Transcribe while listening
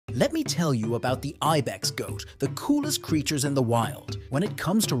tell you about the Ibex Goat, the coolest creatures in the wild. When it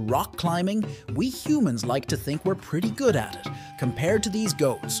comes to rock climbing, we humans like to think we're pretty good at it. Compared to these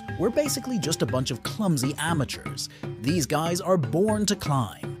goats, we're basically just a bunch of clumsy amateurs. These guys are born to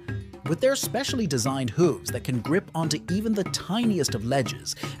climb. With their specially designed hooves that can grip onto even the tiniest of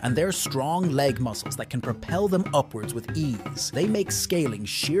ledges, and their strong leg muscles that can propel them upwards with ease, they make scaling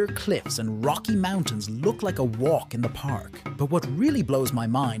sheer cliffs and rocky mountains look like a walk in the park. But what really blows my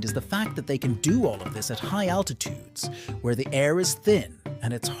mind is the fact that they can do all of this at high altitudes, where the air is thin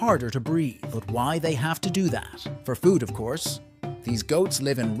and it's harder to breathe. But why they have to do that? For food, of course. These goats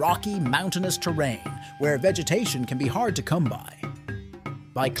live in rocky, mountainous terrain, where vegetation can be hard to come by.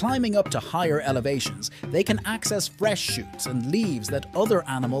 By climbing up to higher elevations, they can access fresh shoots and leaves that other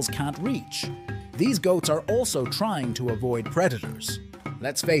animals can't reach. These goats are also trying to avoid predators.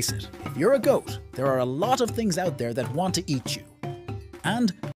 Let's face it, if you're a goat, there are a lot of things out there that want to eat you. And